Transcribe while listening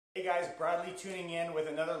Hey guys, Bradley tuning in with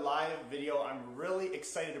another live video. I'm really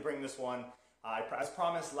excited to bring this one. As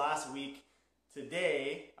promised last week,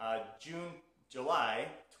 today, July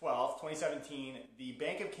 12th, 2017, the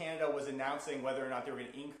Bank of Canada was announcing whether or not they were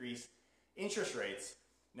going to increase interest rates.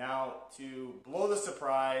 Now, to blow the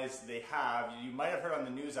surprise, they have. You might have heard on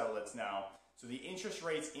the news outlets now. So the interest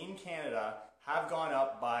rates in Canada have gone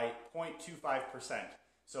up by 0.25%.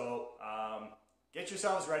 So, get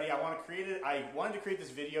yourselves ready. I wanted to create this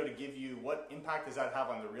video to give you what impact does that have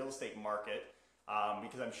on the real estate market,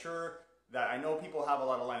 because I'm sure that I know people have a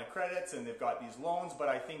lot of line of credits and they've got these loans, but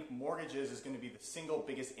I think mortgages is going to be the single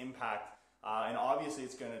biggest impact, and obviously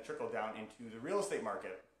it's going to trickle down into the real estate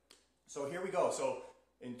market. So here we go. So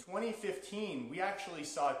in 2015, we actually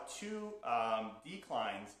saw two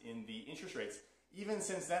declines in the interest rates. Even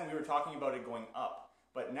since then, we were talking about it going up.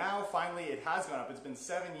 But now, finally, it has gone up. It's been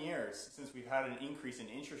 7 years since we've had an increase in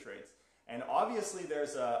interest rates. And obviously,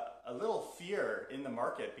 there's a little fear in the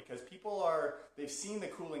market because they've seen the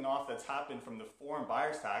cooling off that's happened from the foreign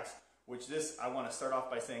buyer's tax, which I want to start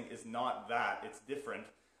off by saying is not that, it's different.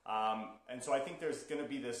 And so I think there's going to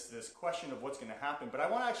be this question of what's going to happen. But I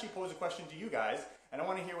want to actually pose a question to you guys, and I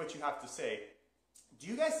want to hear what you have to say. Do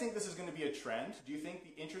you guys think this is going to be a trend? Do you think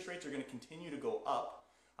the interest rates are going to continue to go up?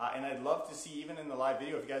 And I'd love to see, even in the live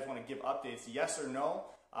video, if you guys want to give updates, yes or no.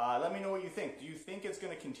 Let me know what you think. Do you think it's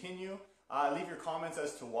going to continue? Leave your comments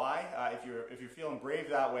as to why, if you're feeling brave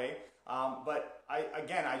that way. But I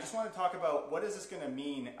just want to talk about what is this going to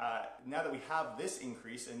mean now that we have this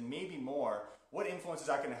increase and maybe more. What influence is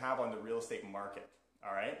that going to have on the real estate market?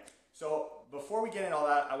 All right. So before we get into all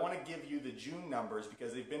that, I want to give you the June numbers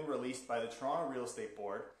because they've been released by the Toronto Real Estate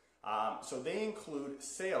Board. So they include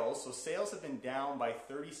sales. So sales have been down by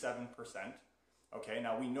 37%. Okay,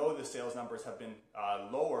 now we know the sales numbers have been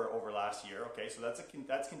lower over last year. Okay, so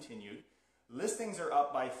that's continued. Listings are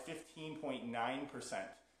up by 15.9%.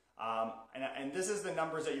 And this is the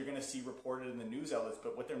numbers that you're going to see reported in the news outlets.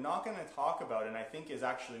 But what they're not going to talk about, and I think is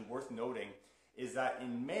actually worth noting, is that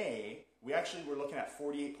in May, we actually were looking at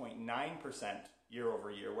 48.9% year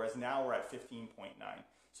over year, whereas now we're at 15.9%.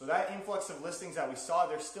 So that influx of listings that we saw,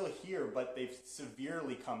 they're still here, but they've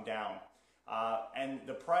severely come down. And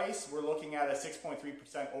the price, we're looking at a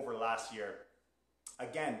 6.3% over last year.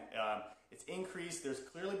 Again, it's increased. There's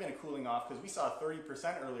clearly been a cooling off because we saw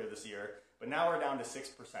 30% earlier this year, but now we're down to 6%.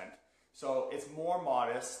 So it's more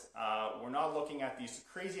modest. We're not looking at these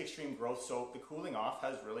crazy extreme growth, so the cooling off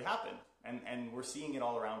has really happened, and we're seeing it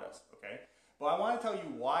all around us, okay? But I want to tell you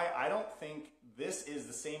why I don't think this is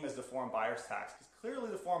the same as the foreign buyer's tax, because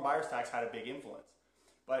clearly the foreign buyer's tax had a big influence.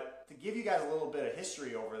 But to give you guys a little bit of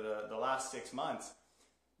history over the last 6 months,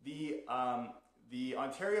 the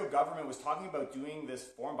Ontario government was talking about doing this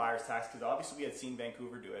foreign buyer's tax because obviously we had seen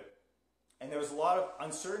Vancouver do it. And there was a lot of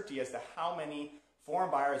uncertainty as to how many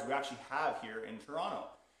foreign buyers we actually have here in Toronto.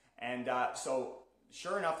 And so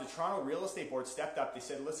sure enough, the Toronto Real Estate Board stepped up. They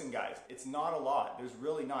said, listen guys, it's not a lot. There's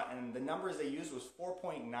really not. And the numbers they used was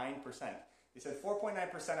 4.9%. They said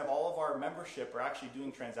 4.9% of all of our membership are actually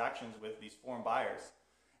doing transactions with these foreign buyers.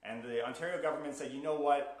 And the Ontario government said, you know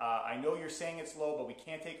what, I know you're saying it's low, but we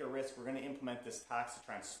can't take a risk. We're going to implement this tax to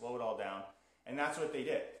try and slow it all down. And that's what they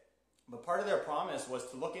did. But part of their promise was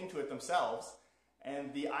to look into it themselves.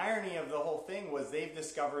 And the irony of the whole thing was they've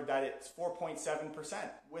discovered that it's 4.7%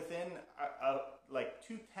 within like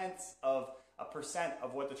 0.2%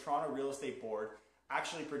 of what the Toronto Real Estate Board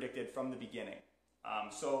actually predicted from the beginning.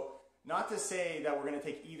 So not to say that we're going to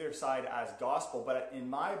take either side as gospel, but in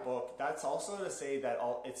my book, that's also to say that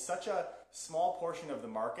it's such a small portion of the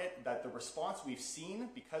market that the response we've seen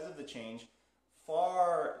because of the change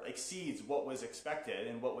far exceeds what was expected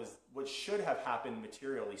and what should have happened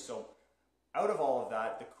materially. So out of all of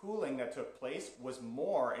that, the cooling that took place was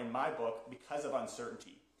more, in my book, because of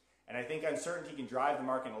uncertainty. And I think uncertainty can drive the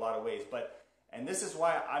market in a lot of ways. And this is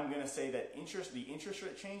why I'm going to say that the interest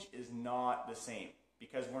rate change is not the same.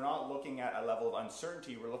 Because we're not looking at a level of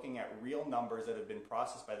uncertainty, we're looking at real numbers that have been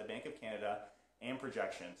processed by the Bank of Canada and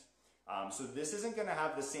projections. So this isn't going to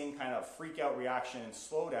have the same kind of freak out reaction and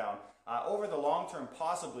slowdown. Over the long term,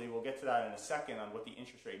 possibly, we'll get to that in a second on what the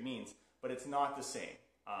interest rate means, but it's not the same.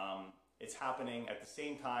 It's happening at the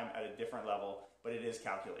same time at a different level, but it is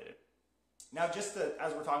calculated. Now,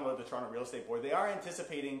 as we're talking about the Toronto Real Estate Board, they are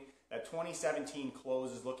anticipating that 2017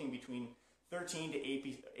 close is looking between 13 to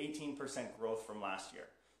 18% growth from last year.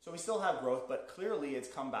 So we still have growth, but clearly it's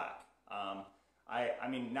come back. I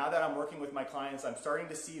mean, now that I'm working with my clients, I'm starting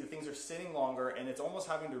to see that things are sitting longer, and it's almost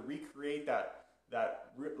having to recreate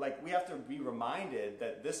like we have to be reminded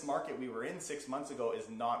that this market we were in 6 months ago is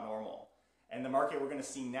not normal. And the market we're going to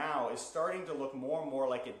see now is starting to look more and more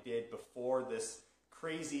like it did before this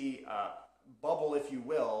crazy bubble, if you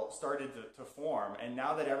will, started to form. And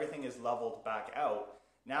now that everything is leveled back out,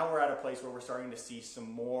 now we're at a place where we're starting to see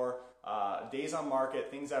some more days on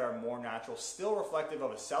market, things that are more natural, still reflective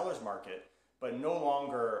of a seller's market, but no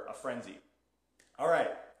longer a frenzy. All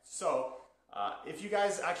right, so if you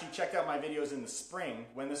guys actually checked out my videos in the spring,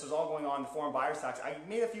 when this was all going on, the foreign buyer's tax, I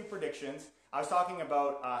made a few predictions. I was talking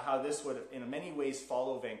about how this would, in many ways,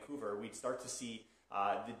 follow Vancouver. We'd start to see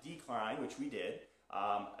the decline, which we did.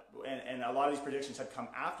 And a lot of these predictions had come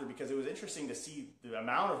after because it was interesting to see the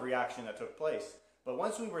amount of reaction that took place. But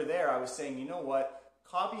once we were there, I was saying, you know what,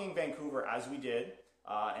 copying Vancouver as we did,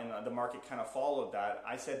 and the market kind of followed that,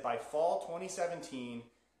 I said by fall 2017,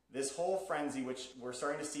 this whole frenzy, which we're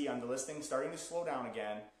starting to see on the listing, starting to slow down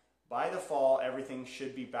again. By the fall, everything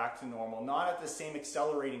should be back to normal, not at the same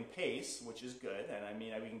accelerating pace, which is good, and I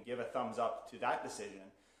mean, we can give a thumbs up to that decision,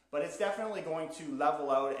 but it's definitely going to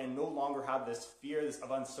level out and no longer have this fear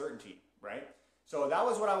of uncertainty, right? So that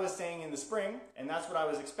was what I was saying in the spring, and that's what I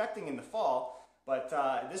was expecting in the fall, but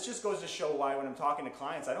this just goes to show why when I'm talking to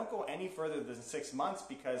clients, I don't go any further than 6 months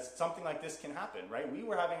because something like this can happen, right? We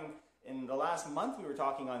were having, in the last month, we were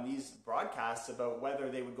talking on these broadcasts about whether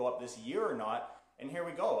they would go up this year or not. And here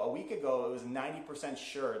we go. A week ago, it was 90%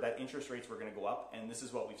 sure that interest rates were going to go up, and this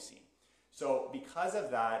is what we've seen. So because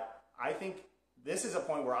of that, I think this is a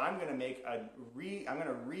point where I'm going to make I'm going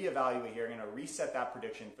to reevaluate here. I'm going to reset that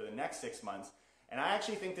prediction for the next 6 months. And I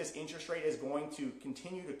actually think this interest rate is going to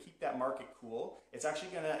continue to keep that market cool. It's actually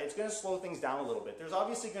it's going to slow things down a little bit. There's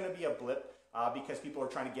obviously going to be a blip because people are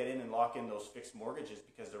trying to get in and lock in those fixed mortgages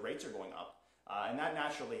because the rates are going up, and that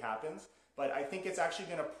naturally happens. But I think it's actually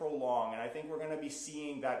going to prolong, and I think we're going to be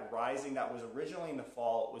seeing that rising that was originally in the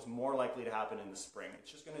fall was more likely to happen in the spring.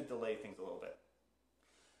 It's just going to delay things a little bit.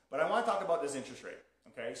 But I want to talk about this interest rate,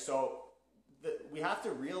 okay? So we have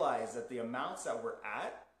to realize that the amounts that we're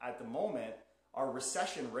at the moment are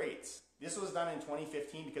recession rates. This was done in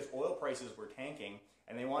 2015 because oil prices were tanking,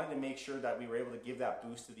 and they wanted to make sure that we were able to give that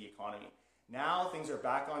boost to the economy. Now things are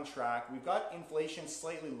back on track. We've got inflation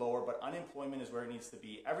slightly lower, but unemployment is where it needs to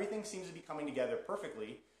be. Everything seems to be coming together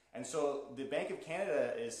perfectly. And so the Bank of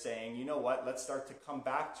Canada is saying, you know what, let's start to come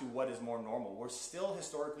back to what is more normal. We're still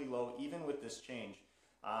historically low, even with this change,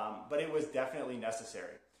 but it was definitely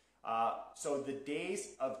necessary. So the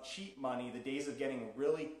days of cheap money, the days of getting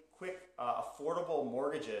really quick, affordable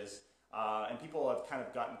mortgages, and people have kind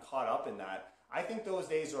of gotten caught up in that, I think those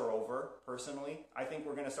days are over, personally. I think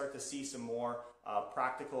we're going to start to see some more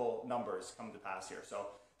practical numbers come to pass here. So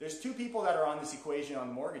there's two people that are on this equation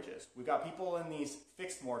on mortgages. We've got people in these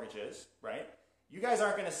fixed mortgages, right? You guys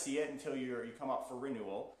aren't going to see it until you come up for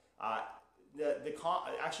renewal.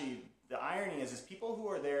 Actually, the irony is people who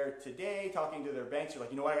are there today talking to their banks are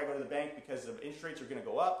like, you know what, I got to go to the bank because the interest rates are going to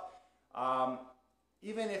go up.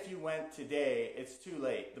 Even if you went today, it's too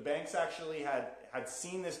late. The banks actually had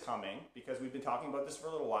seen this coming because we've been talking about this for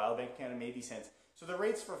a little while. Bank of Canada made these hints. So the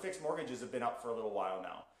rates for fixed mortgages have been up for a little while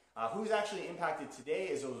now. Who's actually impacted today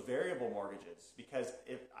is those variable mortgages, because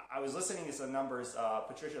if I was listening to some numbers,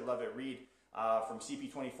 Patricia Levitt-Reid from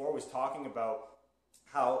CP24 was talking about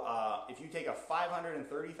how if you take a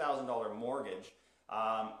 $530,000 mortgage,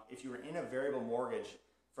 if you were in a variable mortgage,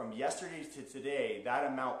 from yesterday to today, that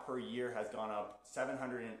amount per year has gone up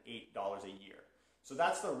 $708 a year. So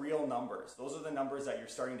that's the real numbers. Those are the numbers that you're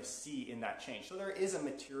starting to see in that change. So there is a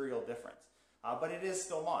material difference, but it is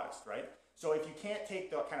still modest, right? So if you can't take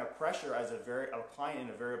that kind of pressure as a client in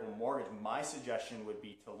a variable mortgage, my suggestion would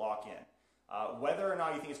be to lock in. Whether or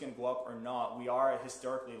not you think it's going to go up or not, we are at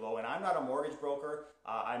historically low. And I'm not a mortgage broker.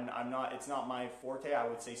 I'm not. It's not my forte. I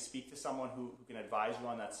would say speak to someone who can advise you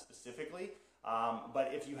on that specifically.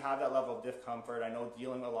 But if you have that level of discomfort, I know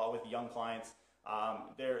dealing a lot with young clients,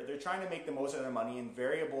 they're trying to make the most of their money, and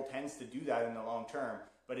variable tends to do that in the long term.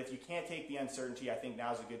 But if you can't take the uncertainty, I think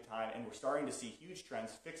now's a good time, and we're starting to see huge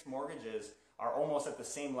trends. Fixed mortgages are almost at the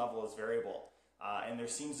same level as variable, and there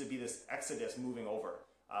seems to be this exodus moving over.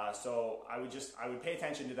 So I would pay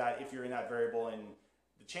attention to that if you're in that variable, and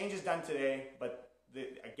the change is done today, but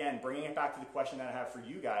again, bringing it back to the question that I have for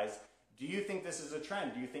you guys, do you think this is a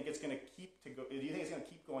trend? Do you think it's going to do you think it's going to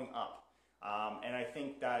keep going up? And I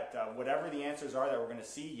think that whatever the answers are that we're going to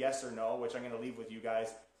see, yes or no, which I'm going to leave with you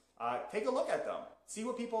guys, take a look at them. See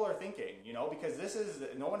what people are thinking, because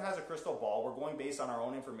no one has a crystal ball. We're going based on our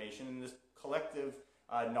own information, and this collective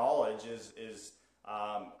knowledge is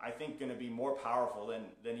I think, going to be more powerful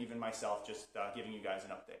than even myself just giving you guys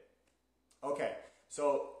an update. Okay,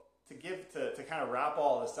 so to kind of wrap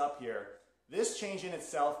all this up here, this change in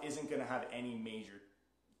itself isn't going to have any major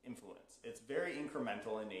influence. It's very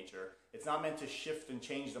incremental in nature. It's not meant to shift and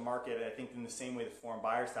change the market, I think, in the same way the foreign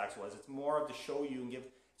buyer's tax was. It's more of to show you and give,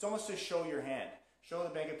 it's almost to show your hand. Show the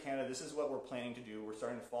Bank of Canada, this is what we're planning to do. We're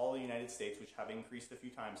starting to follow the United States, which have increased a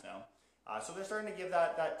few times now. So they're starting to give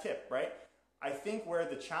that tip, right? I think where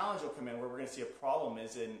the challenge will come in, where we're going to see a problem,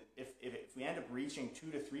 is in if we end up reaching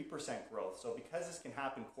 2 to 3% growth. So because this can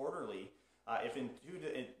happen quarterly, if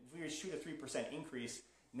we reach 2 to 3% increase,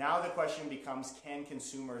 now the question becomes, can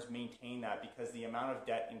consumers maintain that, because the amount of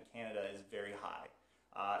debt in Canada is very high.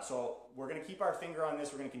 So we're going to keep our finger on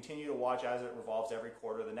this. We're going to continue to watch as it revolves every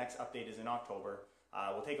quarter. The next update is in October.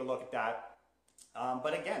 We'll take a look at that.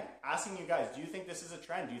 But again, asking you guys, do you think this is a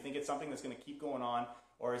trend? Do you think it's something that's going to keep going on?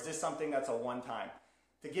 Or is this something that's a one-time?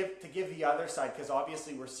 To give the other side, because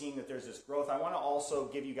obviously we're seeing that there's this growth, I want to also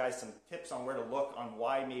give you guys some tips on where to look on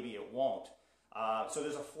why maybe it won't. So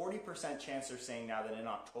there's a 40% chance they're saying now that in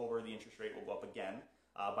October the interest rate will go up again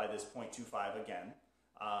by this 0.25 again.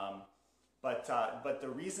 But the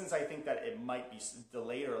reasons I think that it might be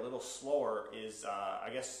delayed or a little slower is,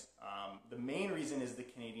 I guess, the main reason is the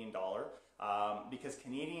Canadian dollar. Because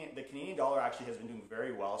the Canadian dollar actually has been doing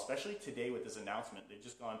very well, especially today with this announcement.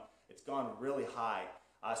 It's gone really high.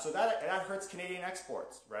 So that hurts Canadian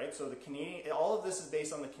exports, right? So all of this is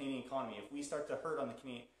based on the Canadian economy. If we start to hurt on the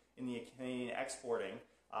Canadian exporting,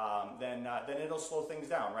 then it'll slow things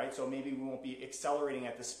down, right? So maybe we won't be accelerating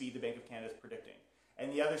at the speed the Bank of Canada is predicting.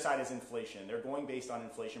 And the other side is inflation. They're going based on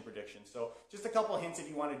inflation predictions. So just a couple of hints if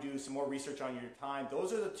you want to do some more research on your time.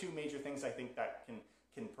 Those are the two major things I think that can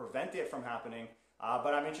prevent it from happening.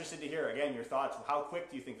 But I'm interested to hear, again, your thoughts. How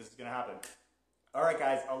quick do you think this is going to happen? All right,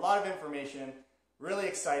 guys, a lot of information. Really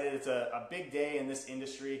excited. It's a big day in this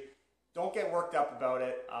industry. Don't get worked up about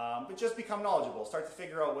it, but just become knowledgeable. Start to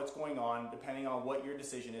figure out what's going on depending on what your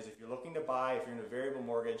decision is. If you're looking to buy, if you're in a variable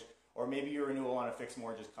mortgage, or maybe your renewal on a fixed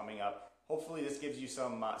mortgage is coming up. Hopefully this gives you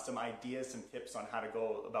some ideas, some tips on how to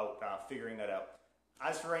go about figuring that out.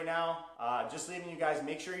 As for right now, just leaving you guys,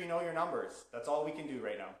 make sure you know your numbers. That's all we can do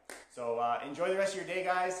right now. So enjoy the rest of your day,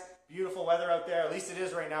 guys. Beautiful weather out there. At least it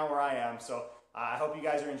is right now where I am. So I hope you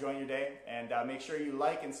guys are enjoying your day. And make sure you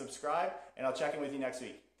like and subscribe. And I'll check in with you next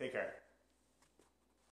week. Take care.